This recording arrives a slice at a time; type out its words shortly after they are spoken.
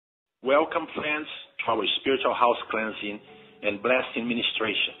Welcome, friends, to our spiritual house cleansing and blessing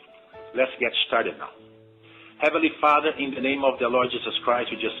ministration. Let's get started now. Heavenly Father, in the name of the Lord Jesus Christ,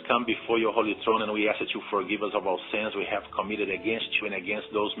 we just come before your holy throne and we ask that you forgive us of all sins we have committed against you and against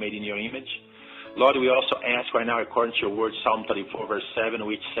those made in your image. Lord, we also ask right now, according to your word, Psalm 34, verse 7,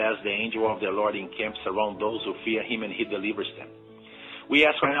 which says, the angel of the Lord encamps around those who fear him and he delivers them. We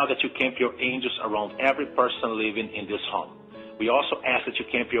ask right now that you camp your angels around every person living in this home. We also ask that you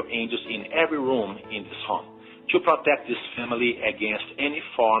camp your angels in every room in this home to protect this family against any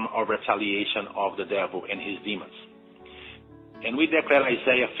form of retaliation of the devil and his demons. And we declare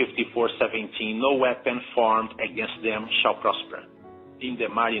Isaiah 54:17, no weapon formed against them shall prosper, in the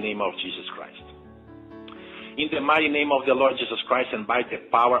mighty name of Jesus Christ. In the mighty name of the Lord Jesus Christ and by the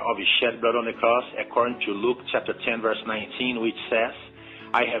power of his shed blood on the cross, according to Luke chapter 10 verse 19, which says,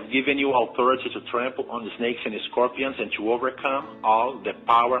 I have given you authority to trample on the snakes and the scorpions and to overcome all the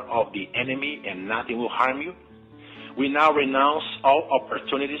power of the enemy, and nothing will harm you. We now renounce all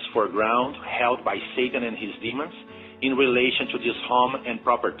opportunities for ground held by Satan and his demons in relation to this home and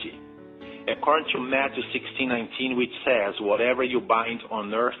property. According to Matthew 16:19, which says, whatever you bind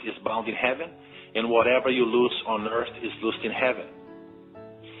on earth is bound in heaven, and whatever you loose on earth is loosed in heaven.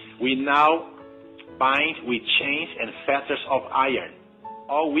 We now bind with chains and fetters of iron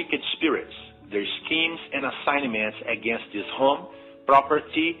all wicked spirits, their schemes and assignments against this home,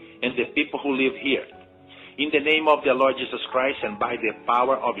 property, and the people who live here. In the name of the Lord Jesus Christ and by the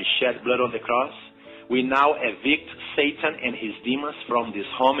power of his shed blood on the cross, we now evict Satan and his demons from this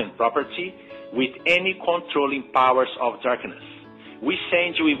home and property with any controlling powers of darkness. We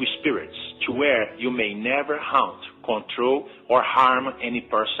send you evil spirits to where you may never haunt, control, or harm any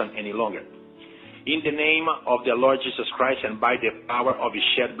person any longer. In the name of the Lord Jesus Christ and by the power of his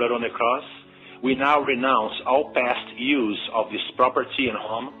shed blood on the cross, we now renounce all past use of this property and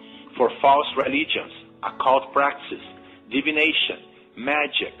home for false religions, occult practices, divination,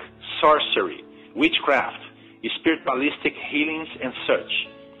 magic, sorcery, witchcraft, spiritualistic healings, and such.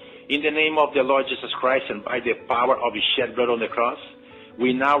 In the name of the Lord Jesus Christ and by the power of his shed blood on the cross,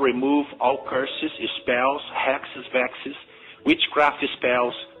 we now remove all curses, spells, hexes, vexes, witchcraft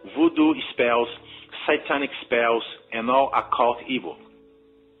spells, voodoo spells, satanic spells, and all occult evil.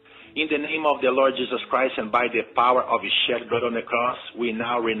 In the name of the Lord Jesus Christ and by the power of his shed blood on the cross, we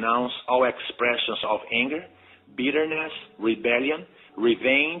now renounce all expressions of anger, bitterness, rebellion,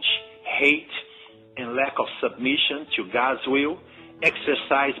 revenge, hate, and lack of submission to God's will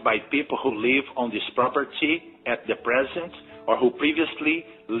exercised by people who live on this property at the present or who previously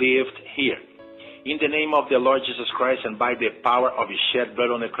lived here. In the name of the Lord Jesus Christ and by the power of his shed blood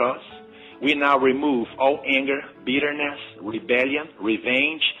on the cross, we now remove all anger, bitterness, rebellion,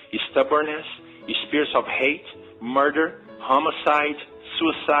 revenge, stubbornness, spirits of hate, murder, homicide,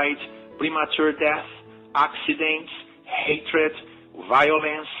 suicide, premature death, accidents, hatred,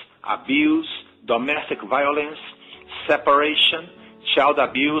 violence, abuse, domestic violence, separation, child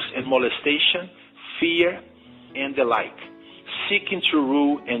abuse and molestation, fear, and the like, seeking to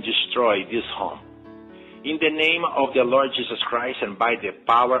rule and destroy this home. In the name of the Lord Jesus Christ and by the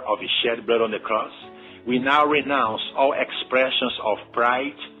power of his shed blood on the cross, we now renounce all expressions of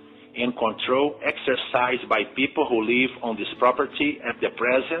pride and control exercised by people who live on this property at the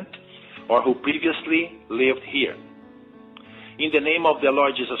present or who previously lived here. In the name of the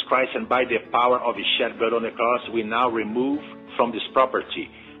Lord Jesus Christ and by the power of his shed blood on the cross, we now remove from this property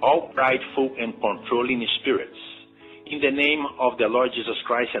all prideful and controlling spirits. In the name of the Lord Jesus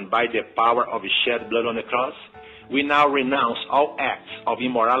Christ and by the power of his shed blood on the cross, we now renounce all acts of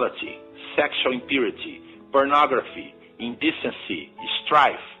immorality, sexual impurity, pornography, indecency,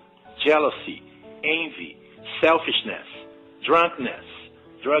 strife, jealousy, envy, selfishness, drunkenness,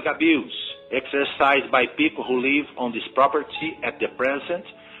 drug abuse, exercised by people who live on this property at the present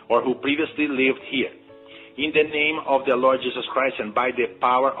or who previously lived here. In the name of the Lord Jesus Christ and by the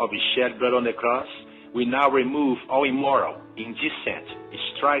power of his shed blood on the cross, we now remove all immoral, indecent,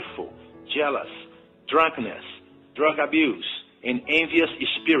 strifeful, jealous, drunkenness, drug abuse, and envious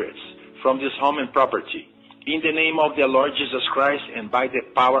spirits from this home and property. In the name of the Lord Jesus Christ and by the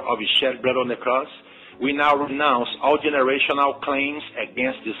power of his shed blood on the cross, we now renounce all generational claims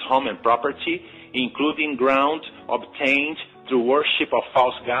against this home and property, including ground obtained through worship of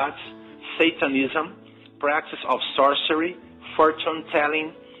false gods, Satanism, practice of sorcery,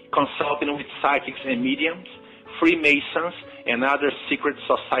 fortune-telling, consulting with psychics and mediums, Freemasons, and other secret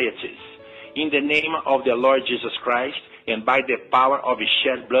societies. In the name of the Lord Jesus Christ, and by the power of his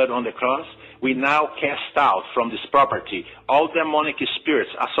shed blood on the cross, we now cast out from this property all demonic spirits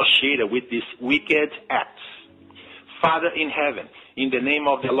associated with these wicked acts. Father in heaven, In the name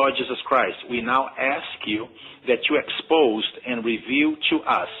of the Lord Jesus Christ, we now ask you that you expose and reveal to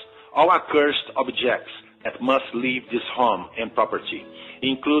us all accursed objects that must leave this home and property,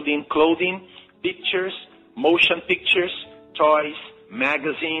 including clothing, pictures, motion pictures, toys,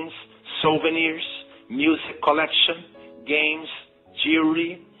 magazines, souvenirs, music collection, games,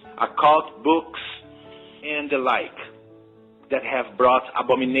 jewelry, occult books, and the like, that have brought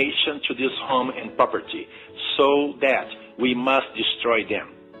abomination to this home and property, so that we must destroy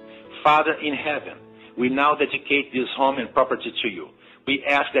them. Father in heaven, we now dedicate this home and property to you. We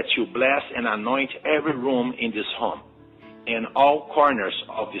ask that you bless and anoint every room in this home and all corners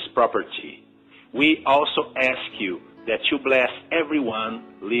of this property. We also ask you that you bless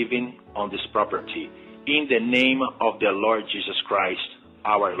everyone living on this property. In the name of the Lord Jesus Christ,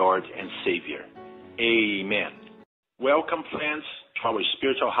 our Lord and Savior. Amen. Welcome, friends, to our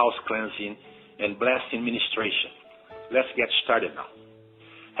spiritual house cleansing and blessing ministration. Let's get started now.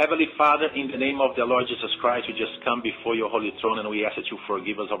 Heavenly Father, in the name of the Lord Jesus Christ, we just come before your holy throne and we ask that you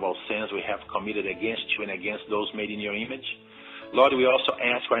forgive us of all sins we have committed against you and against those made in your image. Lord, we also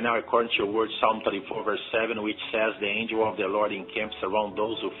ask right now, according to your word, Psalm 34, verse 7, which says, the angel of the Lord encamps around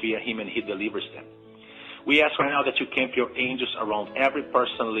those who fear him and he delivers them. We ask right now that you camp your angels around every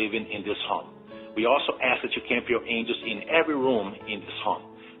person living in this home. We also ask that you camp your angels in every room in this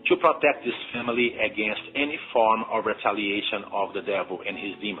home to protect this family against any form of retaliation of the devil and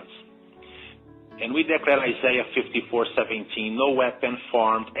his demons. And we declare Isaiah 54:17, no weapon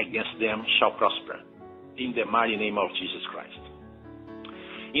formed against them shall prosper, in the mighty name of Jesus Christ.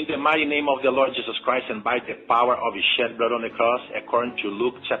 In the mighty name of the Lord Jesus Christ and by the power of his shed blood on the cross, according to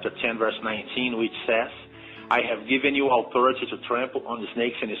Luke chapter 10, verse 19, which says, I have given you authority to trample on the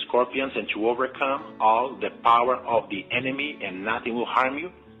snakes and the scorpions and to overcome all the power of the enemy, and nothing will harm you.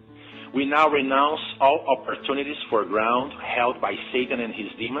 We now renounce all opportunities for ground held by Satan and his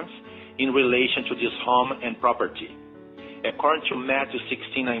demons in relation to this home and property. According to Matthew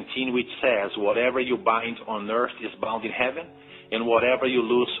 16:19, which says, whatever you bind on earth is bound in heaven, and whatever you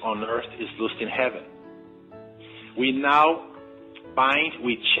loose on earth is loosed in heaven. We now bind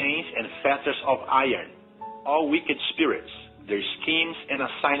with chains and fetters of iron all wicked spirits, their schemes and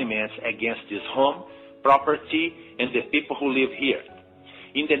assignments against this home, property, and the people who live here.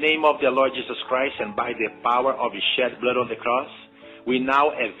 In the name of the Lord Jesus Christ and by the power of his shed blood on the cross, we now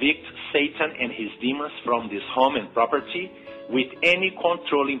evict Satan and his demons from this home and property with any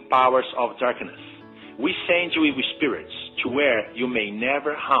controlling powers of darkness. We send you evil spirits to where you may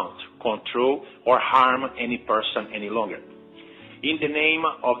never haunt, control, or harm any person any longer. In the name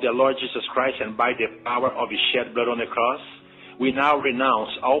of the Lord Jesus Christ and by the power of his shed blood on the cross, we now renounce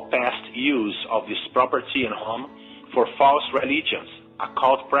all past use of this property and home for false religions,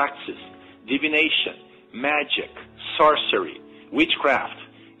 occult practices, divination, magic, sorcery, witchcraft,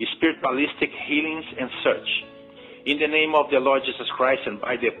 spiritualistic healings, and such. In the name of the Lord Jesus Christ and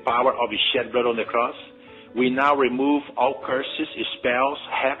by the power of his shed blood on the cross, we now remove all curses, spells,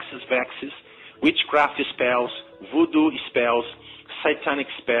 hexes, vexes, witchcraft spells, voodoo spells, satanic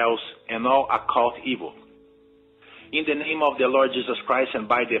spells, and all occult evil. In the name of the Lord Jesus Christ and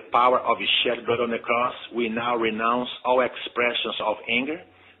by the power of his shed blood on the cross, we now renounce all expressions of anger,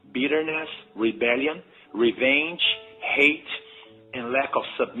 bitterness, rebellion, revenge, hate, and lack of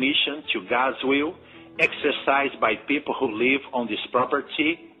submission to God's will exercised by people who live on this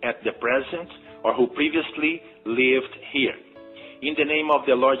property at the present or who previously lived here. In the name of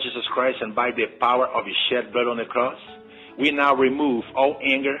the Lord Jesus Christ and by the power of his shed blood on the cross, we now remove all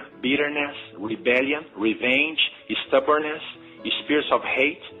anger, bitterness, rebellion, revenge, stubbornness, spirits of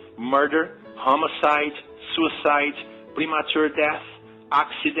hate, murder, homicide, suicide, premature death,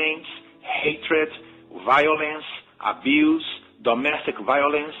 accidents, hatred, violence, abuse, domestic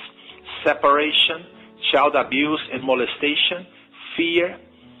violence, separation, child abuse and molestation, fear,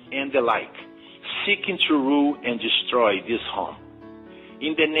 and the like, seeking to rule and destroy this home.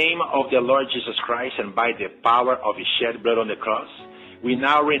 In the name of the Lord Jesus Christ and by the power of his shed blood on the cross, we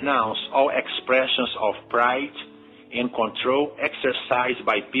now renounce all expressions of pride and control exercised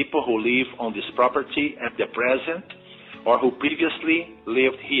by people who live on this property at the present or who previously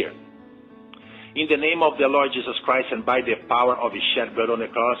lived here. In the name of the Lord Jesus Christ and by the power of his shed blood on the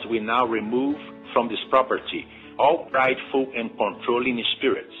cross, we now remove from this property all prideful and controlling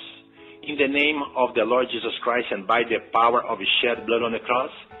spirits. In the name of the Lord Jesus Christ and by the power of his shed blood on the cross,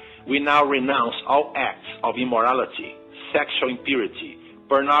 we now renounce all acts of immorality, sexual impurity,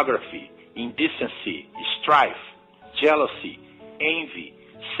 pornography, indecency, strife, jealousy, envy,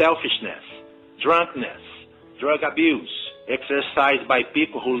 selfishness, drunkenness, drug abuse, exercised by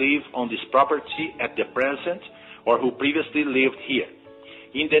people who live on this property at the present or who previously lived here.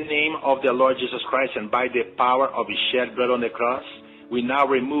 In the name of the Lord Jesus Christ and by the power of his shed blood on the cross, we now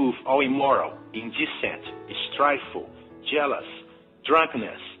remove all immoral, indecent, strifeful, jealous,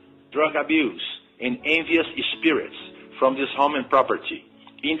 drunkenness, drug abuse, and envious spirits from this home and property.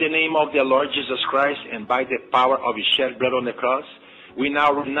 In the name of the Lord Jesus Christ and by the power of his shed blood on the cross, we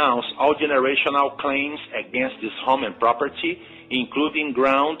now renounce all generational claims against this home and property, including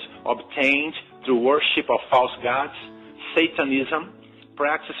ground obtained through worship of false gods, Satanism,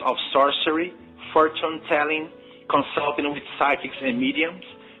 practice of sorcery, fortune-telling, consulting with psychics and mediums,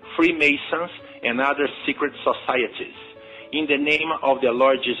 Freemasons, and other secret societies. In the name of the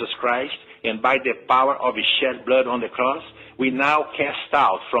Lord Jesus Christ and by the power of his shed blood on the cross, we now cast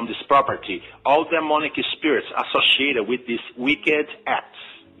out from this property all demonic spirits associated with these wicked acts.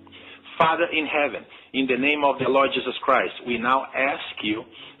 Father in heaven, in the name of the Lord Jesus Christ, we now ask you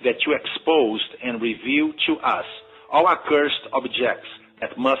that you expose and reveal to us all accursed objects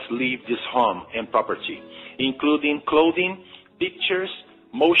that must leave this home and property, including clothing, pictures,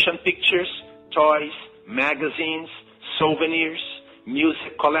 motion pictures, toys, magazines, souvenirs,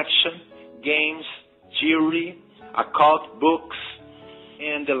 music collection, games, jewelry, occult books,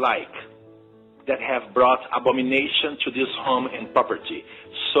 and the like that have brought abomination to this home and property,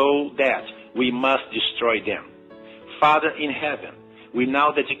 so that we must destroy them. Father in heaven, we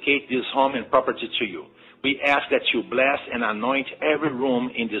now dedicate this home and property to you. We ask that you bless and anoint every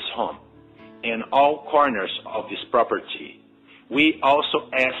room in this home and all corners of this property. We also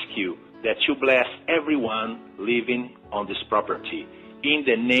ask you that you bless everyone living on this property. In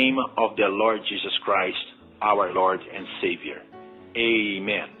the name of the Lord Jesus Christ, our Lord and Savior.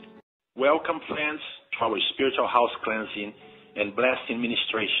 Amen. Welcome, friends, to our spiritual house cleansing and blessing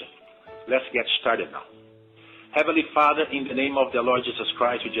ministration. Let's get started now. Heavenly Father, in the name of the Lord Jesus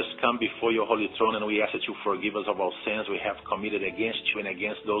Christ, we just come before your holy throne and we ask that you forgive us of all sins we have committed against you and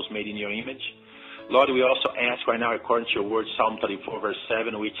against those made in your image. Lord, we also ask right now, according to your word, Psalm 34, verse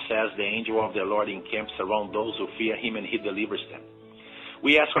 7, which says, the angel of the Lord encamps around those who fear him and he delivers them.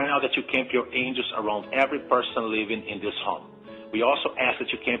 We ask right now that you camp your angels around every person living in this home. We also ask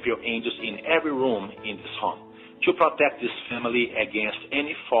that you camp your angels in every room in this home to protect this family against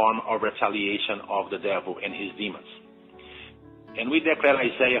any form of retaliation of the devil and his demons. And we declare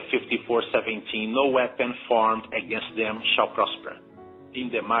Isaiah 54:17, no weapon formed against them shall prosper, in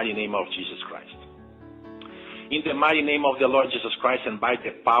the mighty name of Jesus Christ. In the mighty name of the Lord Jesus Christ and by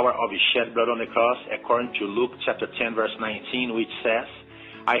the power of his shed blood on the cross, according to Luke chapter 10, verse 19, which says,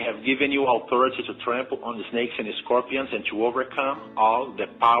 I have given you authority to trample on the snakes and the scorpions and to overcome all the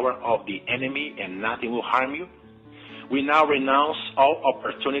power of the enemy, and nothing will harm you. We now renounce all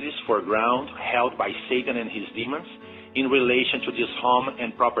opportunities for ground held by Satan and his demons in relation to this home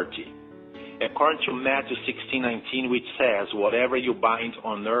and property. According to Matthew 16:19, which says, whatever you bind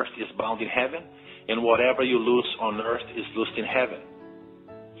on earth is bound in heaven, and whatever you loose on earth is loosed in heaven.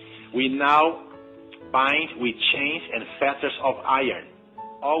 We now bind with chains and fetters of iron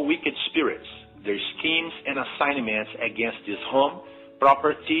all wicked spirits, their schemes and assignments against this home,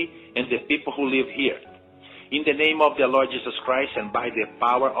 property, and the people who live here. In the name of the Lord Jesus Christ and by the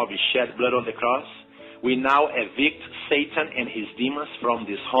power of his shed blood on the cross, we now evict Satan and his demons from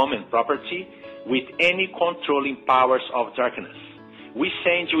this home and property with any controlling powers of darkness. We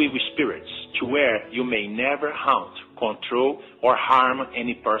send you evil spirits to where you may never haunt, control, or harm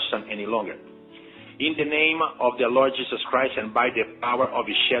any person any longer. In the name of the Lord Jesus Christ and by the power of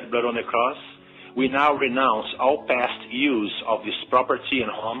his shed blood on the cross, we now renounce all past use of this property and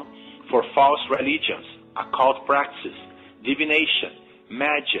home for false religions, occult practices, divination,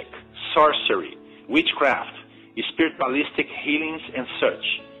 magic, sorcery, witchcraft, spiritualistic healings, and such.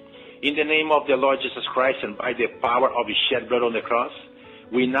 In the name of the Lord Jesus Christ and by the power of his shed blood on the cross,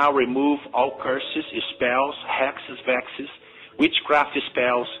 we now remove all curses, spells, hexes, vexes, witchcraft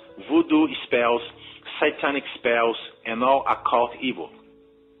spells, voodoo spells, satanic spells, and all occult evil.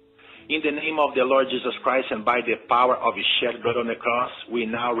 In the name of the Lord Jesus Christ and by the power of his shed blood on the cross, we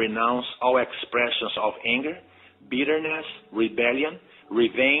now renounce all expressions of anger, bitterness, rebellion,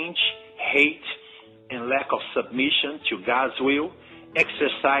 revenge, hate, and lack of submission to God's will,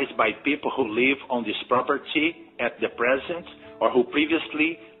 exercised by people who live on this property at the present or who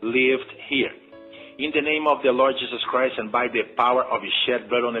previously lived here. In the name of the Lord Jesus Christ and by the power of his shed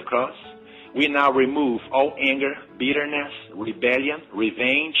blood on the cross, we now remove all anger, bitterness, rebellion,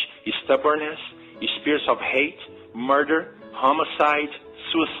 revenge, stubbornness, spirits of hate, murder, homicide,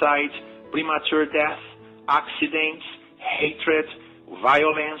 suicide, premature death, accidents, hatred,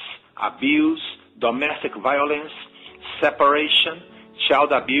 violence, abuse, domestic violence, separation,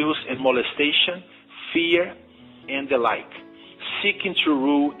 child abuse and molestation, fear, and the like, seeking to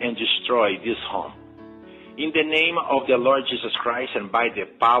rule and destroy this home. In the name of the Lord Jesus Christ and by the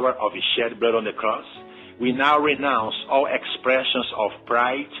power of his shed blood on the cross, we now renounce all expressions of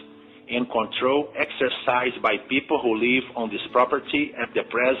pride and control exercised by people who live on this property at the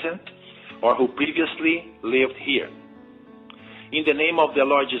present or who previously lived here. In the name of the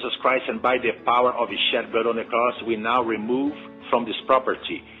Lord Jesus Christ and by the power of his shed blood on the cross, we now remove from this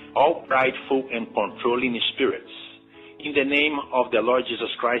property all prideful and controlling spirits. In the name of the Lord Jesus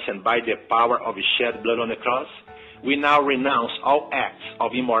Christ and by the power of his shed blood on the cross, we now renounce all acts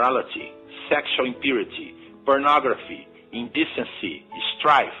of immorality, sexual impurity, pornography, indecency,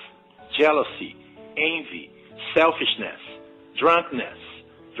 strife, jealousy, envy, selfishness, drunkenness,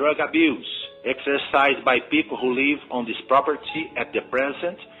 drug abuse, exercised by people who live on this property at the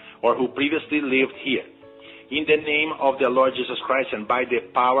present or who previously lived here. In the name of the Lord Jesus Christ and by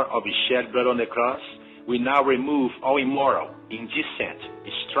the power of his shed blood on the cross, we now remove all immoral, indecent,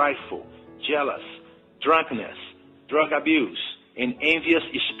 strifeful, jealous, drunkenness, drug abuse, and envious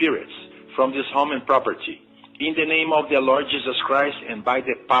spirits from this home and property. In the name of the Lord Jesus Christ and by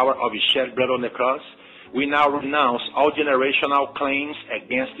the power of his shed blood on the cross, we now renounce all generational claims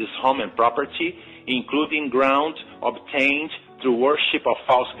against this home and property, including ground obtained through worship of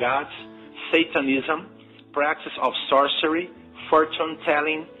false gods, Satanism, practice of sorcery,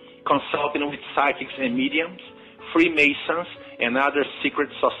 fortune-telling, consulting with psychics and mediums, Freemasons, and other secret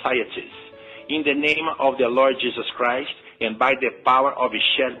societies. In the name of the Lord Jesus Christ and by the power of his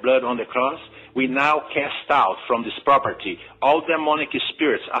shed blood on the cross, we now cast out from this property all demonic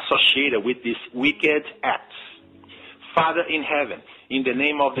spirits associated with these wicked acts. Father in heaven, in the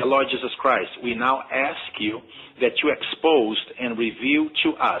name of the Lord Jesus Christ, we now ask you that you expose and reveal to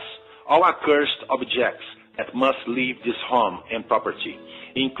us all accursed objects that must leave this home and property,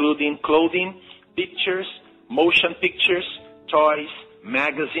 including clothing, pictures, motion pictures, toys,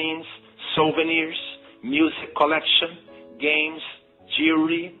 magazines, souvenirs, music collection, games,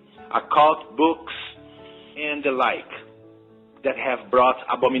 jewelry, occult books, and the like, that have brought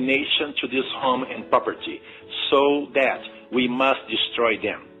abomination to this home and property, so that we must destroy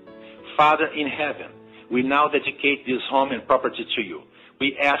them. Father in heaven, we now dedicate this home and property to you.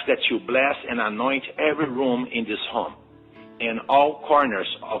 We ask that you bless and anoint every room in this home and all corners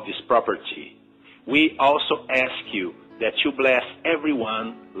of this property. We also ask you that you bless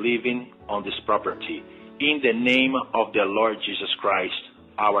everyone living on this property. In the name of the Lord Jesus Christ,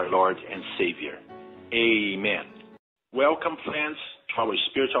 our Lord and Savior. Amen. Welcome, friends, to our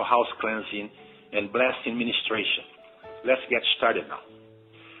spiritual house cleansing and blessing ministration. Let's get started now.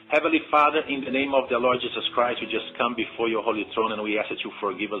 Heavenly Father, in the name of the Lord Jesus Christ, we just come before your holy throne and we ask that you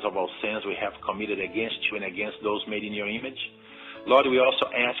forgive us of all sins we have committed against you and against those made in your image. Lord, we also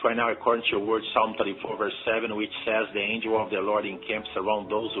ask right now, according to your word, Psalm 34, verse 7, which says, the angel of the Lord encamps around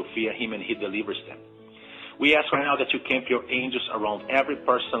those who fear him and he delivers them. We ask right now that you camp your angels around every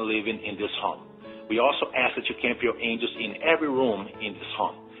person living in this home. We also ask that you camp your angels in every room in this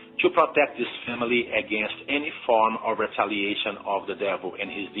home to protect this family against any form of retaliation of the devil and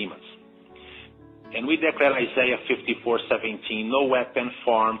his demons. And we declare Isaiah 54:17, no weapon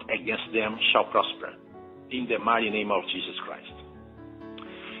formed against them shall prosper, in the mighty name of Jesus Christ.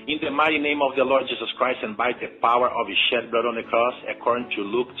 In the mighty name of the Lord Jesus Christ and by the power of his shed blood on the cross, according to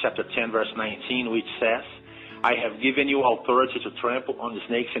Luke chapter 10, verse 19, which says, I have given you authority to trample on the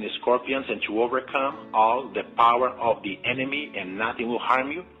snakes and the scorpions and to overcome all the power of the enemy, and nothing will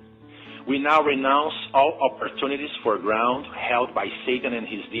harm you. We now renounce all opportunities for ground held by Satan and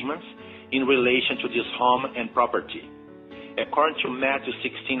his demons in relation to this home and property. According to Matthew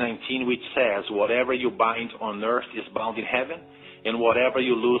 16:19, which says, whatever you bind on earth is bound in heaven, and whatever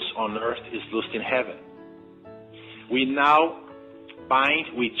you loose on earth is loosed in heaven. We now bind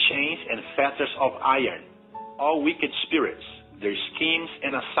with chains and fetters of iron all wicked spirits, their schemes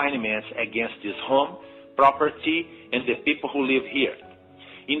and assignments against this home, property, and the people who live here.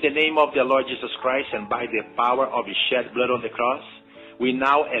 In the name of the Lord Jesus Christ and by the power of his shed blood on the cross, we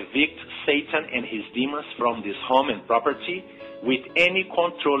now evict Satan and his demons from this home and property with any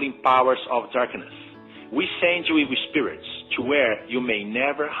controlling powers of darkness. We send you evil spirits to where you may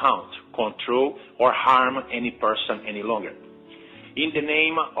never haunt, control, or harm any person any longer. In the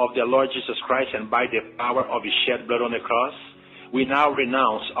name of the Lord Jesus Christ and by the power of his shed blood on the cross, we now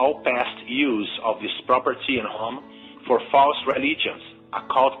renounce all past use of this property and home for false religions,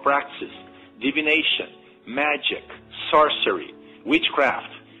 occult practices, divination, magic, sorcery,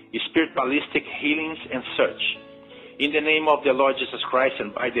 witchcraft, spiritualistic healings, and such. In the name of the Lord Jesus Christ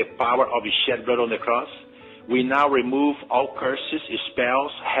and by the power of his shed blood on the cross, we now remove all curses,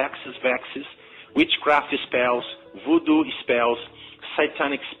 spells, hexes, vexes, witchcraft spells, voodoo spells,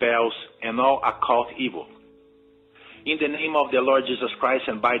 satanic spells, and all occult evil. In the name of the Lord Jesus Christ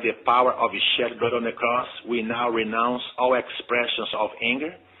and by the power of his shed blood on the cross, we now renounce all expressions of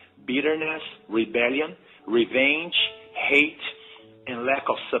anger, bitterness, rebellion, revenge, hate, and lack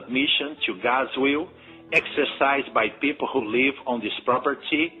of submission to God's will, exercised by people who live on this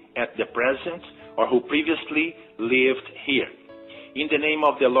property at the present or who previously lived here. In the name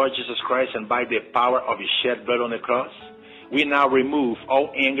of the Lord Jesus Christ and by the power of his shed blood on the cross, we now remove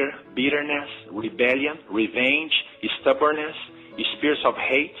all anger, bitterness, rebellion, revenge, stubbornness, spirits of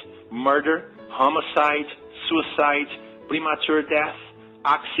hate, murder, homicide, suicide, premature death,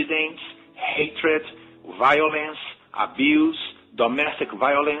 accidents, hatred, violence, abuse, domestic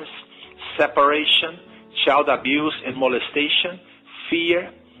violence, separation, child abuse and molestation,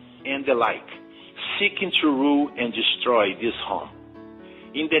 fear, and the like, seeking to rule and destroy this home.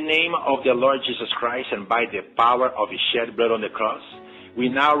 In the name of the Lord Jesus Christ and by the power of his shed blood on the cross, we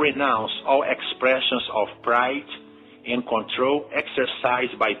now renounce all expressions of pride and control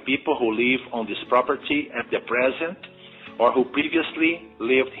exercised by people who live on this property at the present or who previously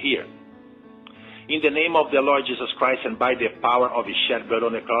lived here. In the name of the Lord Jesus Christ and by the power of his shed blood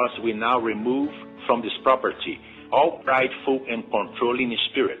on the cross, we now remove from this property all prideful and controlling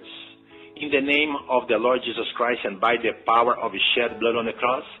spirits. In the name of the Lord Jesus Christ and by the power of his shed blood on the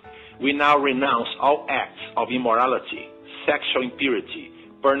cross, we now renounce all acts of immorality, sexual impurity,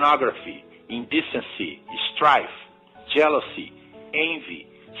 pornography, indecency, strife, jealousy, envy,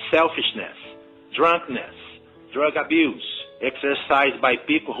 selfishness, drunkenness, drug abuse, exercised by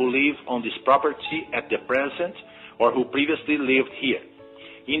people who live on this property at the present or who previously lived here.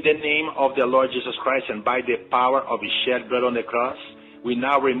 In the name of the Lord Jesus Christ and by the power of his shed blood on the cross, we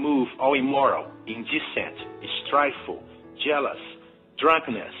now remove all immoral, indecent, strifeful, jealous,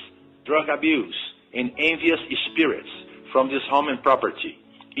 drunkenness, drug abuse, and envious spirits from this home and property.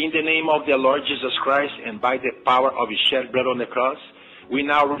 In the name of the Lord Jesus Christ and by the power of his shed blood on the cross, we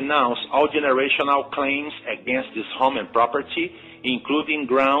now renounce all generational claims against this home and property, including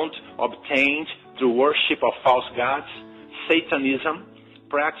ground obtained through worship of false gods, Satanism,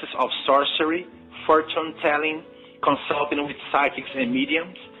 practice of sorcery, fortune-telling, consulting with psychics and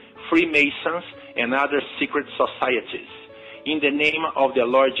mediums, Freemasons, and other secret societies. In the name of the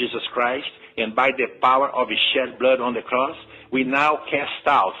Lord Jesus Christ and by the power of his shed blood on the cross, we now cast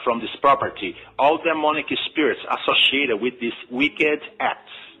out from this property all demonic spirits associated with these wicked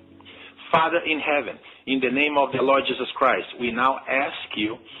acts. Father in heaven, in the name of the Lord Jesus Christ, we now ask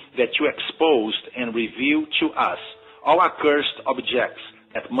you that you expose and reveal to us all accursed objects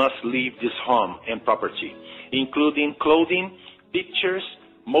that must leave this home and property, including clothing, pictures,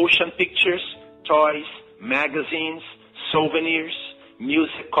 motion pictures, toys, magazines, souvenirs,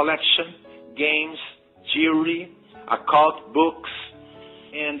 music collection, games, jewelry, occult books,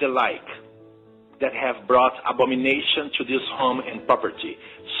 and the like, that have brought abomination to this home and property,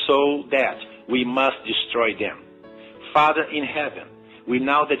 so that we must destroy them. Father in heaven, we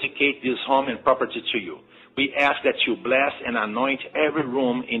now dedicate this home and property to you. We ask that you bless and anoint every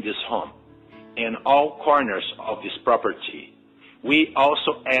room in this home and all corners of this property. We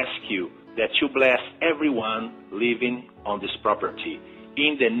also ask you that you bless everyone living on this property.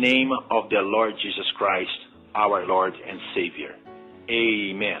 In the name of the Lord Jesus Christ, our Lord and Savior.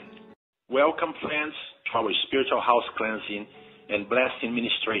 Amen. Welcome, friends, to our spiritual house cleansing and blessing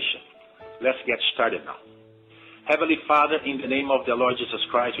ministration. Let's get started now. Heavenly Father, in the name of the Lord Jesus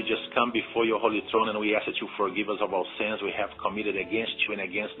Christ, we just come before your holy throne and we ask that you forgive us of all sins we have committed against you and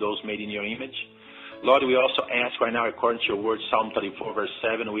against those made in your image. Lord, we also ask right now, according to your word, Psalm 34, verse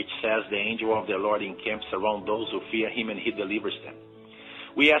 7, which says, the angel of the Lord encamps around those who fear him and he delivers them.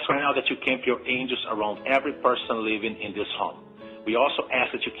 We ask right now that you camp your angels around every person living in this home. We also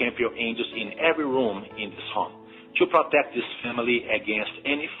ask that you camp your angels in every room in this home to protect this family against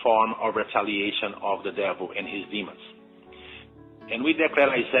any form of retaliation of the devil and his demons. And we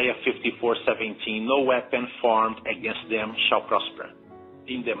declare Isaiah 54:17, no weapon formed against them shall prosper,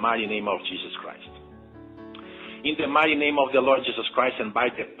 in the mighty name of Jesus Christ. In the mighty name of the Lord Jesus Christ and by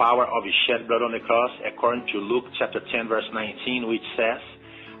the power of his shed blood on the cross, according to Luke chapter 10, verse 19, which says,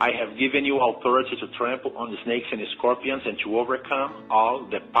 I have given you authority to trample on the snakes and the scorpions and to overcome all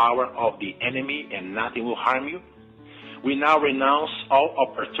the power of the enemy, and nothing will harm you. We now renounce all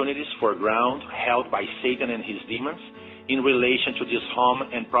opportunities for ground held by Satan and his demons in relation to this home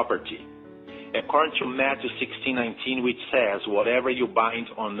and property. According to Matthew 16:19, which says, whatever you bind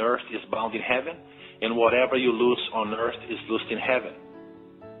on earth is bound in heaven, and whatever you loose on earth is loosed in heaven.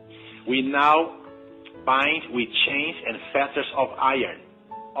 We now bind with chains and fetters of iron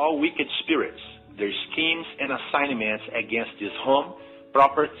all wicked spirits, their schemes and assignments against this home,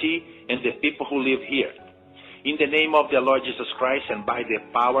 property, and the people who live here. In the name of the Lord Jesus Christ and by the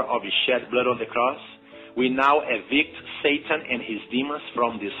power of his shed blood on the cross, we now evict Satan and his demons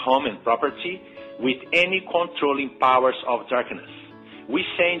from this home and property with any controlling powers of darkness. We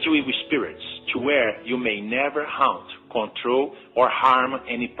send you evil spirits to where you may never haunt, control, or harm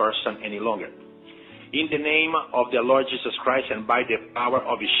any person any longer. In the name of the Lord Jesus Christ and by the power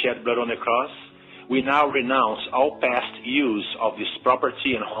of his shed blood on the cross, we now renounce all past use of this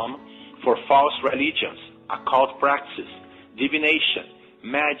property and home for false religions, occult practices, divination,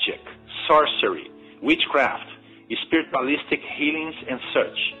 magic, sorcery, witchcraft, spiritualistic healings, and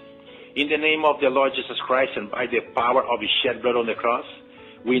such. In the name of the Lord Jesus Christ and by the power of his shed blood on the cross,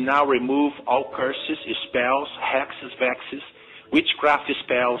 we now remove all curses, spells, hexes, vexes, witchcraft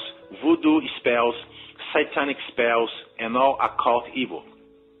spells, voodoo spells, satanic spells, and all occult evil.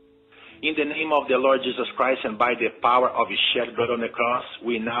 In the name of the Lord Jesus Christ and by the power of his shed blood on the cross,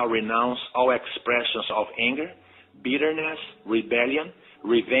 we now renounce all expressions of anger, bitterness, rebellion,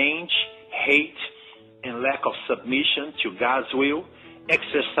 revenge, hate, and lack of submission to God's will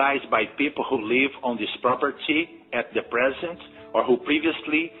exercised by people who live on this property at the present or who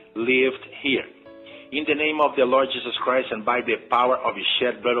previously lived here. In the name of the Lord Jesus Christ and by the power of his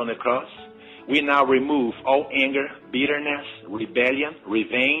shed blood on the cross, we now remove all anger, bitterness, rebellion,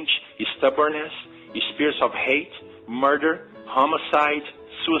 revenge, stubbornness, spirits of hate, murder, homicide,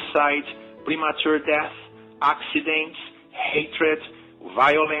 suicide, premature death, accidents, hatred,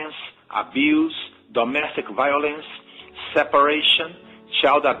 violence, abuse, domestic violence, separation,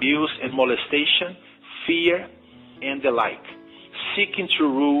 child abuse and molestation, fear, and the like, seeking to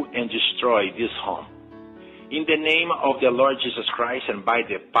rule and destroy this home. In the name of the Lord Jesus Christ and by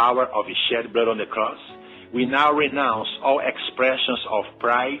the power of his shed blood on the cross, we now renounce all expressions of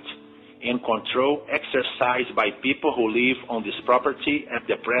pride and control exercised by people who live on this property at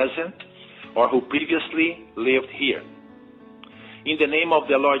the present or who previously lived here. In the name of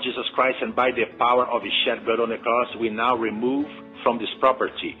the Lord Jesus Christ and by the power of his shed blood on the cross, we now remove from this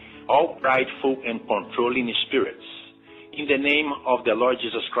property all prideful and controlling spirits. In the name of the Lord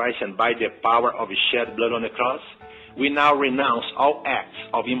Jesus Christ and by the power of his shed blood on the cross, we now renounce all acts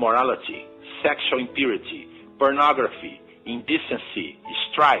of immorality, sexual impurity, pornography, indecency,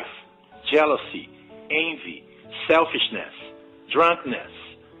 strife, jealousy, envy, selfishness, drunkenness,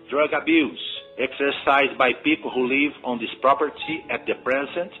 drug abuse, exercised by people who live on this property at the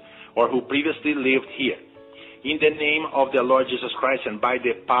present or who previously lived here. In the name of the Lord Jesus Christ and by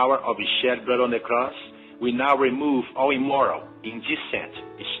the power of his shed blood on the cross, we now remove all immoral, indecent,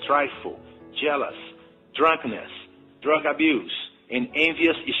 strifeful, jealous, drunkenness, drug abuse, and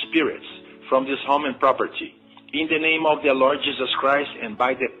envious spirits from this home and property. In the name of the Lord Jesus Christ and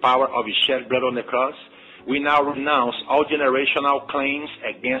by the power of his shed blood on the cross, we now renounce all generational claims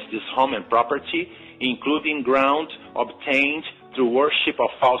against this home and property, including ground obtained through worship of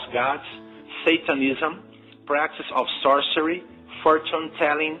false gods, Satanism, practice of sorcery,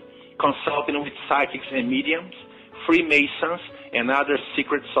 fortune-telling, consulting with psychics and mediums, Freemasons, and other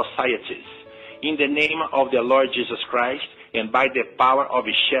secret societies. In the name of the Lord Jesus Christ and by the power of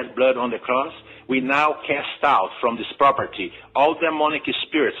his shed blood on the cross, we now cast out from this property all demonic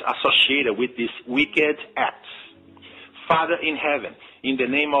spirits associated with these wicked acts. Father in heaven, in the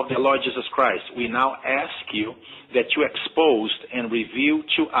name of the Lord Jesus Christ, we now ask you that you expose and reveal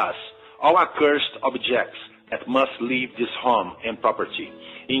to us all accursed objects that must leave this home and property,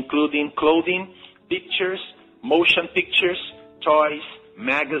 including clothing, pictures, motion pictures, toys,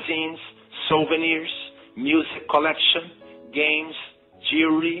 magazines, souvenirs, music collection, games,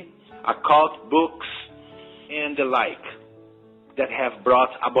 jewelry, occult books, and the like, that have brought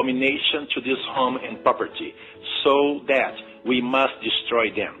abomination to this home and property, so that we must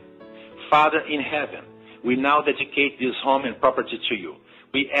destroy them. Father in heaven, we now dedicate this home and property to you.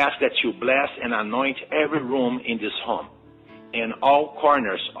 We ask that you bless and anoint every room in this home and all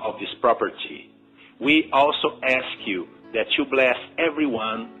corners of this property. We also ask you that you bless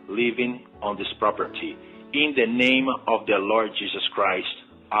everyone living on this property. In the name of the Lord Jesus Christ,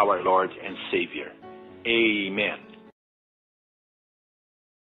 our Lord and Savior. Amen.